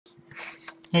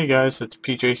Hey guys, it's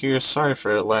PJ here. Sorry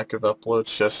for lack of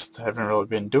uploads, just haven't really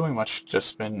been doing much,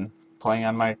 just been playing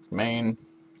on my main,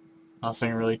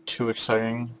 nothing really too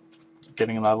exciting,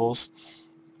 getting levels.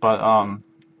 But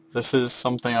this is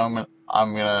something I'm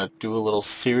gonna do a little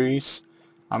series.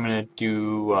 I'm gonna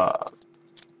do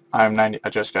I'm 90 I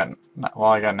just got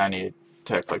well I got 98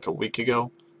 tech like a week ago.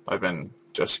 I've been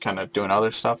just kind of doing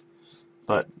other stuff.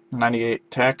 But 98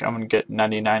 tech, I'm gonna get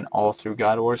 99 all through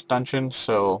God Wars dungeon,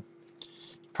 so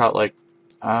probably like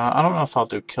I don't know if I'll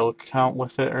do kill count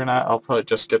with it or not. I'll probably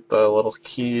just get the little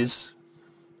keys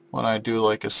when I do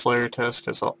like a Slayer test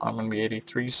because I'm gonna be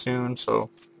 83 soon, so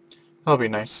that'll be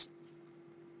nice.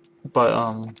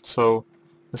 But so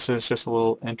this is just a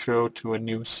little intro to a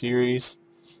new series.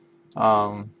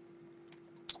 Um,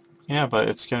 yeah, but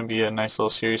it's gonna be a nice little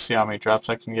series. See how many drops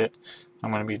I can get.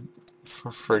 I'm gonna be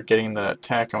for getting the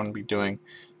attack. I'm gonna be doing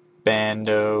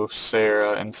Bando,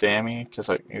 Sarah, and Zammy because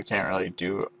like you can't really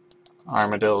do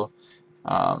Armadillo.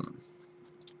 Um,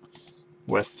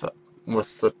 with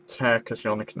the tech because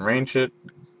you only can range it.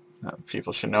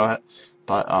 People should know that.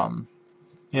 But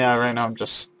yeah, right now I'm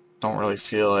just don't really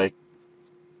feel like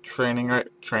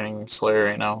training Slayer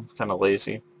right now. I'm kind of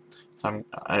lazy. So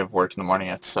I have work in the morning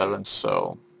at 7,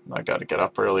 so I got to get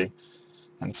up early,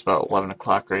 and it's about 11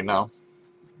 o'clock right now.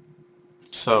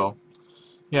 So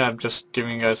yeah, I'm just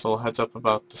giving you guys a little heads up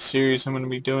about the series I'm going to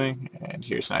be doing. And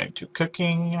here's 92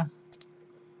 cooking.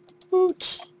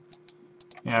 Woot!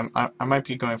 Yeah, I might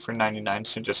be going for 99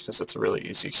 soon just because it's a really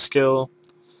easy skill.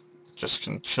 Just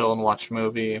can chill and watch a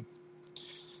movie.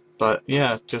 But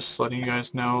yeah, just letting you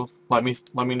guys know. Let me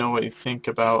know what you think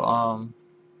about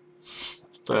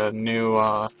the new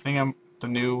the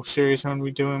new series I'm gonna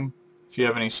be doing. If you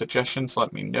have any suggestions,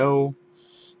 let me know.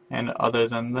 And other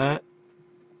than that,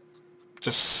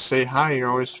 just say hi. You're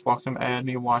always welcome to add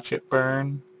me. Watch it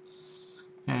burn.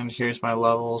 And here's my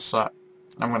levels. I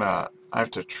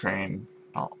have to train.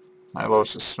 Oh, my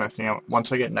lowest is smithing.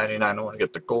 Once I get 99, I want to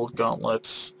get the gold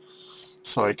gauntlets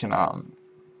so I can I'm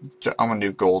gonna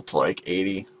do gold to like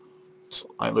 80.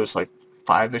 So I lose like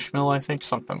 5-ish mil, I think,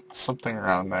 something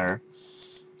around there.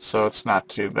 So it's not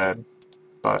too bad.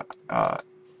 But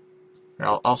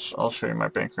here, I'll show you my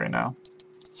bank right now.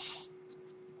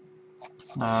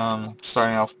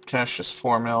 Starting off with cash, just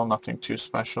 4 mil, nothing too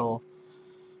special.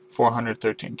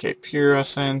 413k pure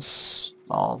essence,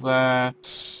 all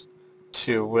that.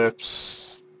 2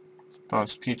 whips,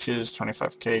 bonus peaches,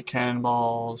 25k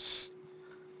cannonballs.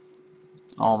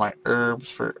 All my herbs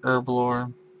for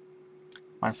herblore.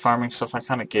 My farming stuff, I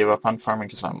kind of gave up on farming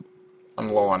because I'm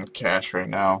low on cash right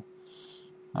now.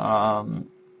 Um,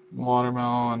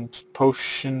 Watermelon,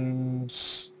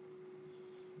 potions,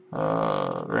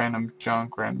 random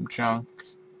junk,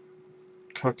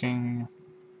 cooking,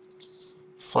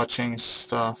 fletching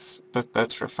stuff.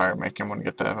 That's for fire making. I'm gonna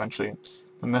get that eventually.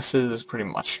 And this is pretty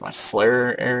much my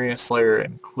Slayer area, Slayer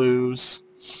and clues.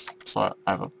 So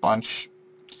I have a bunch.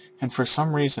 And for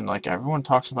some reason, like everyone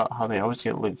talks about how they always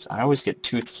get loops. I always get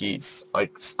tooth keys.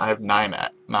 Like I have nine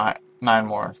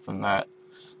more than that.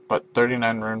 But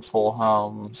 39 rune full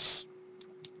helms,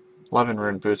 11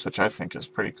 rune boots, which I think is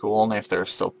pretty cool, only if they're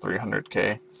still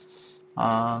 300k.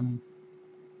 Um,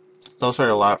 those are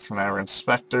a lot from our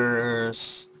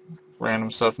inspectors, random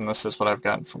stuff, and this is what I've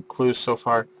gotten from clues so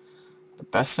far. The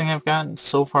best thing I've gotten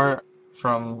so far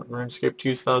from RuneScape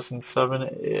 2007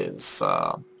 is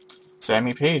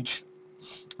Sammy Page.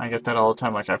 I get that all the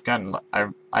time. Like I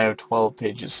have 12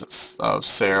 pages of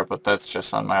Sarah, but that's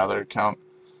just on my other account.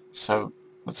 So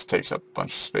this takes up a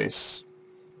bunch of space.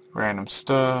 Random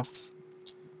stuff.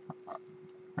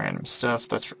 Random stuff.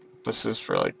 This is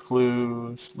for like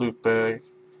clues, loot bag,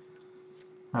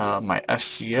 my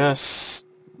SGS,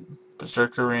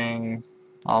 Berserker ring,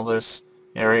 all this.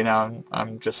 Yeah, right now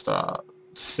I'm just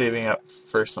saving up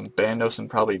for some Bandos and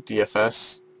probably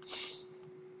DFS,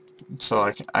 so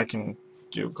I can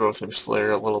go through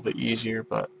Slayer a little bit easier.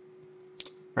 But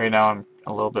right now I'm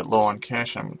a little bit low on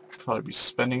cash. I'm probably be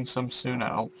spending some soon. I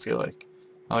don't feel like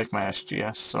I like my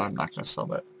SGS, so I'm not gonna sell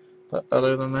that. But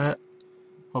other than that,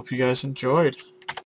 hope you guys enjoyed.